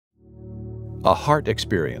A heart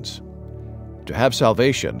experience. To have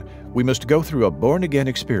salvation, we must go through a born-again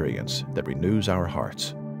experience that renews our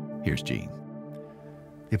hearts. Here's Gene.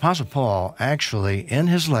 The Apostle Paul actually, in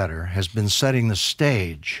his letter, has been setting the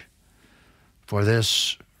stage for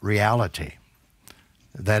this reality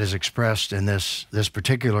that is expressed in this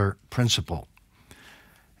particular principle.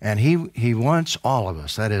 And he wants all of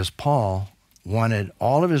us, that is, Paul wanted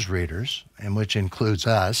all of his readers, and which includes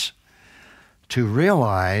us, to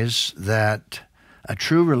realize that a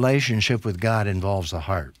true relationship with God involves the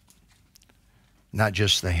heart, not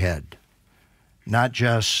just the head, not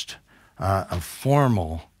just a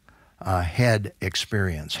formal head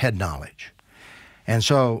experience, head knowledge. And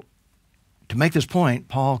so, to make this point,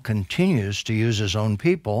 Paul continues to use his own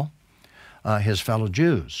people, his fellow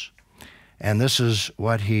Jews. And this is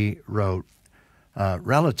what he wrote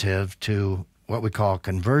relative to what we call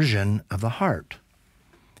conversion of the heart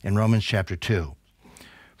in Romans chapter 2.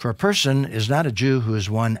 For a person is not a Jew who is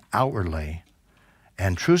one outwardly,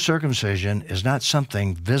 and true circumcision is not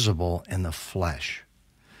something visible in the flesh.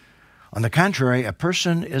 On the contrary, a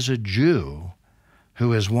person is a Jew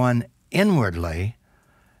who is one inwardly,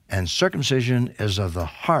 and circumcision is of the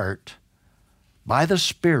heart by the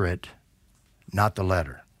Spirit, not the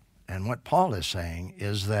letter. And what Paul is saying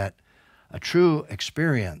is that a true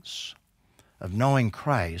experience of knowing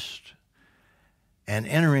Christ and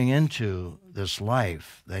entering into this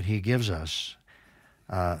life that he gives us,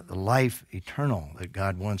 the life eternal that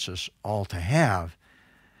God wants us all to have,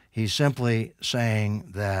 he's simply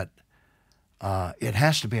saying that it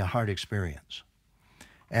has to be a heart experience.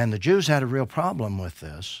 And the Jews had a real problem with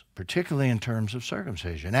this, particularly in terms of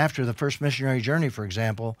circumcision. After the first missionary journey, for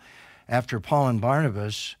example, after Paul and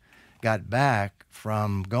Barnabas got back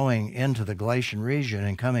from going into the Galatian region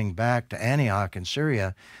and coming back to Antioch in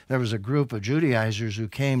Syria, there was a group of Judaizers who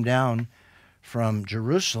came down from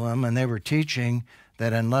Jerusalem, and they were teaching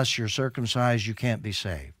that unless you're circumcised, you can't be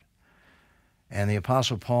saved. And the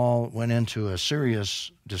Apostle Paul went into a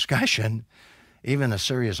serious discussion, even a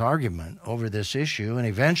serious argument over this issue, and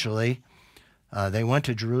eventually they went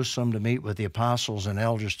to Jerusalem to meet with the apostles and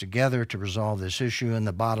elders together to resolve this issue, and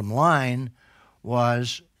the bottom line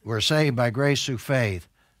was, we're saved by grace through faith,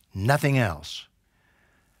 nothing else.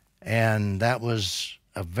 And that was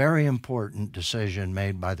a very important decision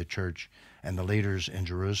made by the church and the leaders in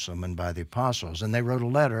Jerusalem and by the apostles. And they wrote a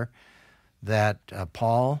letter that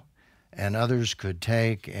Paul and others could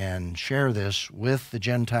take and share this with the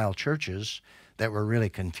Gentile churches that were really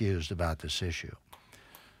confused about this issue.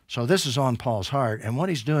 So this is on Paul's heart, and what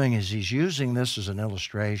he's doing is he's using this as an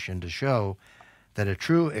illustration to show that a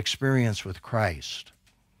true experience with Christ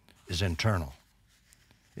is internal.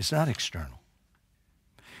 It's not external.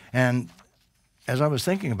 And as I was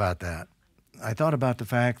thinking about that, I thought about the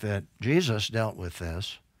fact that Jesus dealt with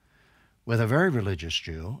this with a very religious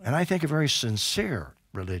Jew, and I think a very sincere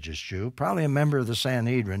religious Jew, probably a member of the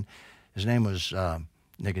Sanhedrin. His name was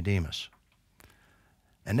Nicodemus.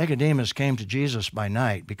 And Nicodemus came to Jesus by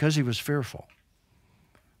night because he was fearful.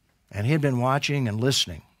 And he had been watching and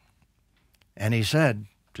listening. And he said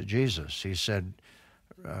to Jesus, he said,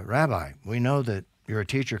 Rabbi, we know that you're a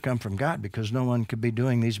teacher come from God because no one could be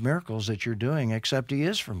doing these miracles that you're doing except he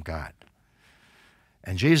is from God.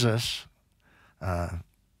 And Jesus, to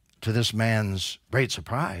this man's great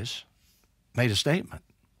surprise, made a statement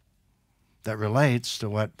that relates to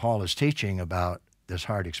what Paul is teaching about this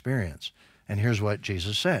heart experience. And here's what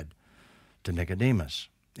Jesus said to Nicodemus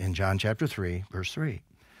in John chapter 3, verse 3.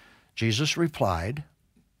 Jesus replied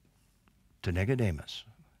to Nicodemus,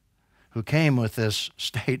 who came with this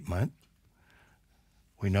statement,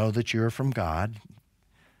 we know that you're from God.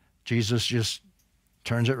 Jesus just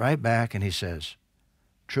turns it right back and he says,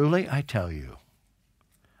 truly I tell you,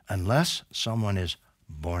 unless someone is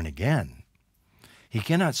born again, he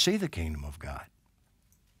cannot see the kingdom of God.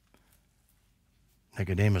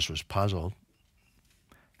 Nicodemus was puzzled.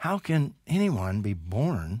 How can anyone be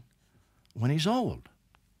born when he's old?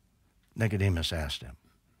 Nicodemus asked him.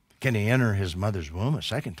 Can he enter his mother's womb a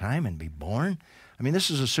second time and be born? I mean, this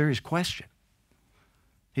is a serious question.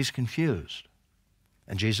 He's confused.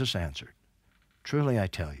 And Jesus answered, truly I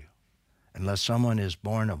tell you, unless someone is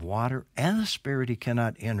born of water and the Spirit, he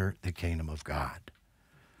cannot enter the kingdom of God.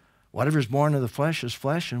 Whatever is born of the flesh is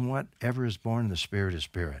flesh, and whatever is born of the Spirit is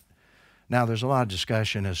spirit. Now, there's a lot of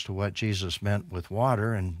discussion as to what Jesus meant with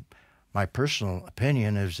water, and my personal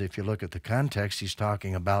opinion is if you look at the context, he's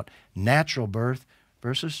talking about natural birth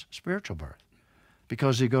versus spiritual birth.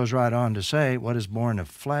 Because he goes right on to say, what is born of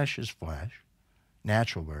flesh is flesh,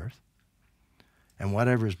 natural birth, and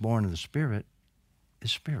whatever is born of the Spirit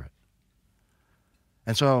is spirit.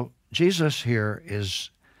 And so Jesus here is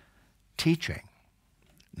teaching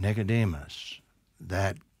Nicodemus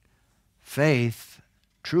that faith,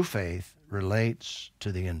 true faith, relates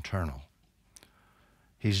to the internal.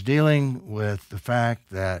 He's dealing with the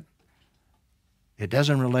fact that it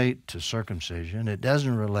doesn't relate to circumcision. It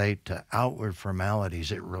doesn't relate to outward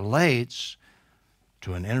formalities. It relates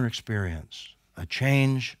to an inner experience, a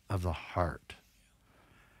change of the heart.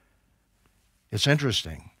 It's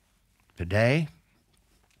interesting. Today,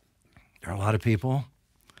 there are a lot of people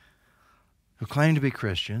who claim to be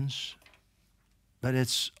Christians, but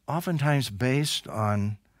it's oftentimes based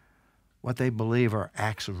on what they believe are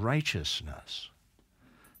acts of righteousness.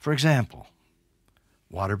 For example,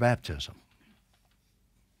 water baptism.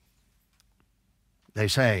 They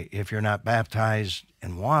say if you're not baptized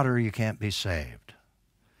in water, you can't be saved.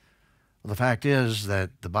 Well, the fact is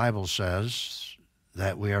that the Bible says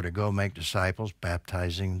that we are to go make disciples,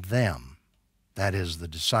 baptizing them. That is, the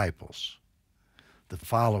disciples, the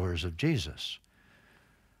followers of Jesus.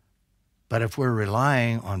 But if we're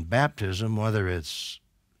relying on baptism, whether it's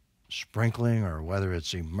sprinkling or whether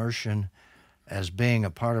it's immersion, as being a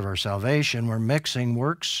part of our salvation, we're mixing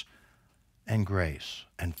works and grace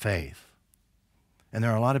and faith. And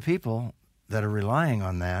there are a lot of people that are relying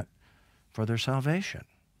on that for their salvation.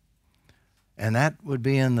 And that would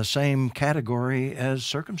be in the same category as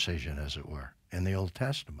circumcision, as it were, in the Old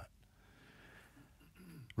Testament.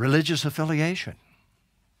 Religious affiliation.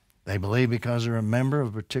 They believe because they're a member of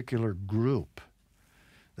a particular group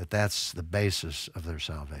that that's the basis of their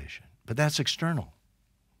salvation. But that's external.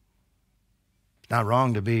 It's not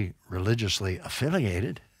wrong to be religiously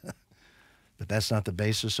affiliated, but that's not the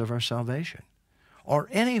basis of our salvation or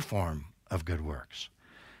any form of good works.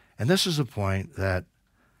 And this is the point that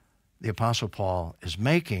the Apostle Paul is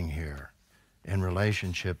making here in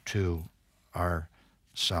relationship to our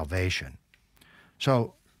salvation.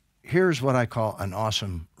 So here's what I call an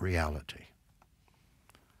awesome reality.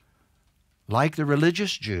 Like the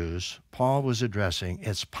religious Jews, Paul was addressing,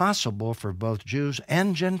 it's possible for both Jews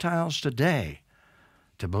and Gentiles today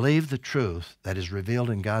to believe the truth that is revealed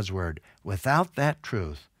in God's Word without that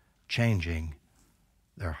truth changing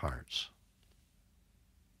their hearts.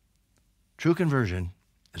 True conversion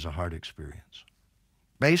is a hard experience,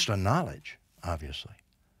 based on knowledge, obviously,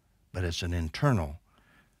 but it's an internal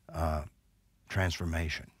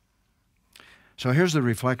transformation. So here's the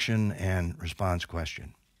reflection and response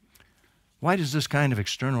question. Why does this kind of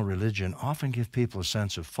external religion often give people a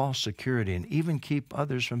sense of false security and even keep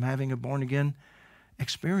others from having a born-again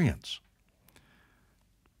experience?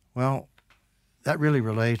 Well, that really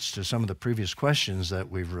relates to some of the previous questions that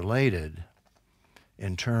we've related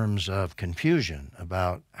in terms of confusion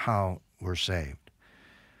about how we're saved.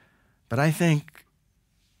 But I think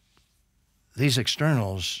these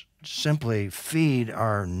externals simply feed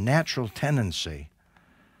our natural tendency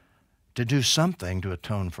to do something to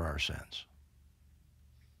atone for our sins.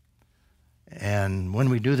 And when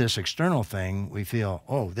we do this external thing, we feel,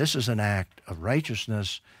 oh, this is an act of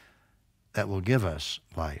righteousness that will give us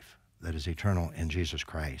life that is eternal in Jesus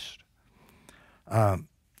Christ.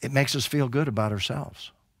 It makes us feel good about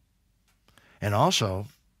ourselves. And also,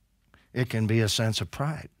 it can be a sense of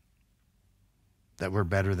pride that we're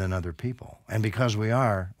better than other people. And because we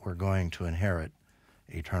are, we're going to inherit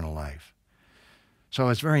eternal life. So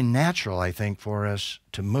it's very natural, I think, for us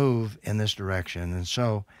to move in this direction. And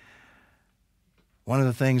so one of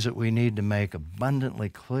the things that we need to make abundantly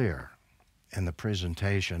clear in the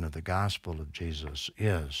presentation of the gospel of Jesus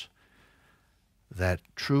is that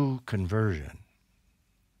true conversion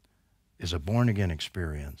is a born-again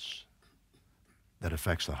experience that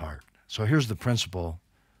affects the heart. So here's the principle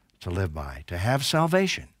to live by. To have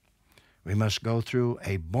salvation, we must go through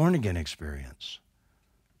a born-again experience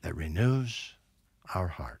that renews our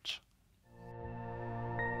hearts.